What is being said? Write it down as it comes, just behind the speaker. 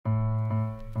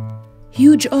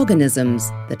huge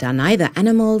organisms that are neither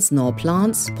animals nor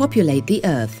plants populate the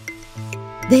Earth.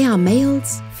 They are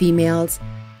males, females,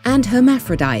 and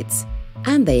hermaphrodites,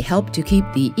 and they help to keep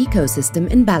the ecosystem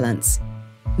in balance.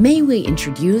 May we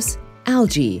introduce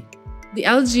algae? The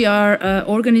algae are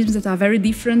organisms that are very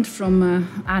different from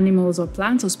animals or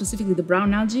plants, or specifically the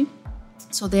brown algae.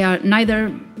 So they are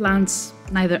neither plants,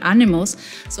 neither animals.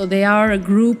 So they are a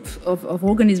group of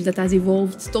organisms that has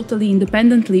evolved totally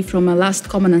independently from a last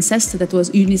common ancestor that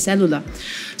was unicellular.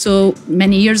 So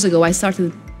many years ago, I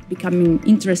started becoming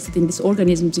interested in these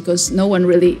organisms because no one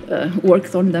really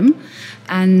worked on them.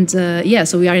 And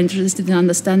so we are interested in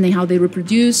understanding how they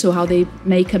reproduce, so how they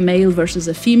make a male versus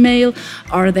a female.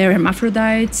 Are there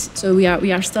hermaphrodites? So we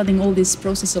are studying all these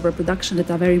processes of reproduction that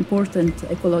are very important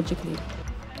ecologically.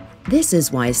 This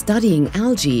is why studying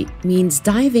algae means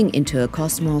diving into a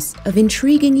cosmos of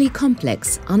intriguingly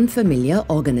complex, unfamiliar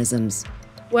organisms.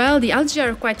 Well, the algae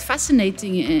are quite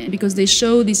fascinating because they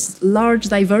show this large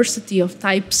diversity of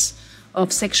types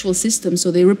of sexual systems. So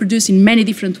they reproduce in many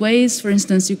different ways. For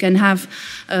instance, you can have,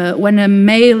 when a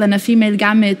male and a female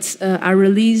gamete are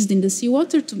released in the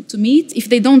seawater to meet, if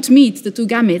they don't meet, the two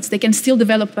gametes, they can still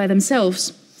develop by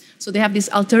themselves. So they have this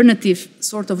alternative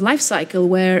sort of life cycle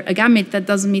where a gamete that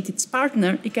doesn't meet its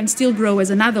partner, it can still grow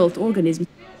as an adult organism.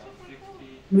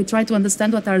 We try to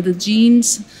understand what are the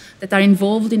genes that are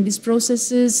involved in these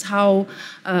processes, how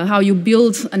you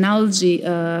build an algae,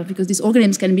 because these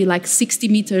organisms can be like 60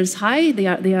 meters high. They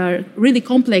are really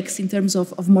complex in terms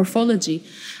of morphology,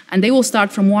 and they will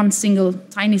start from one single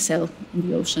tiny cell in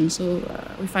the ocean. So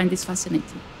we find this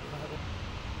fascinating.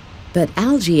 But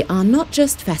algae are not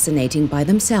just fascinating by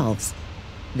themselves.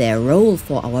 Their role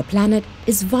for our planet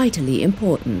is vitally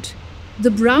important. The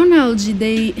brown algae,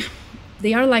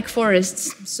 they are like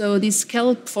forests. So these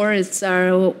kelp forests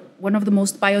are one of the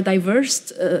most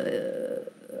biodiverse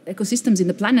ecosystems in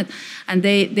the planet, and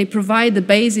they provide the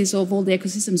basis of all the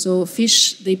ecosystems. So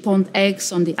fish, they pond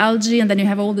eggs on the algae, and then you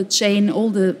have all the chain, all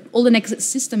the next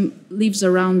system lives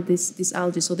around this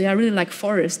algae. So they are really like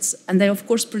forests, and they of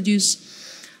course produce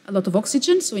a lot of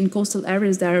oxygen. So in coastal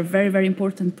areas, they are very, very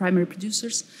important primary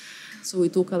producers. So we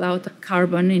talk about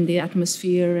carbon in the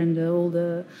atmosphere and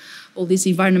all these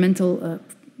environmental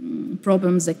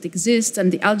problems that exist.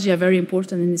 And the algae are very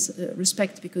important in this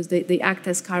respect because they act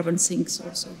as carbon sinks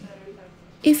also.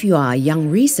 If you are a young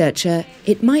researcher,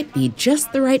 it might be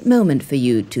just the right moment for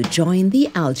you to join the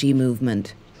algae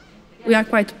movement. We are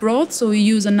quite broad, so we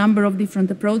use a number of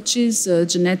different approaches,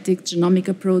 genetic, genomic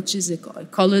approaches,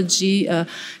 ecology,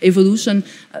 evolution,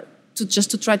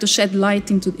 just to try to shed light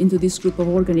into this group of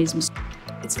organisms.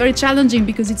 It's very challenging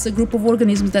because it's a group of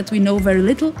organisms that we know very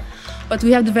little, but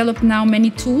we have developed now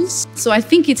many tools. So I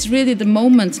think it's really the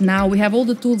moment now. We have all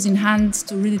the tools in hand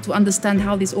to understand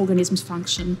how these organisms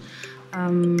function.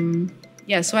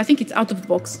 So I think it's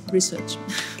out-of-the-box research.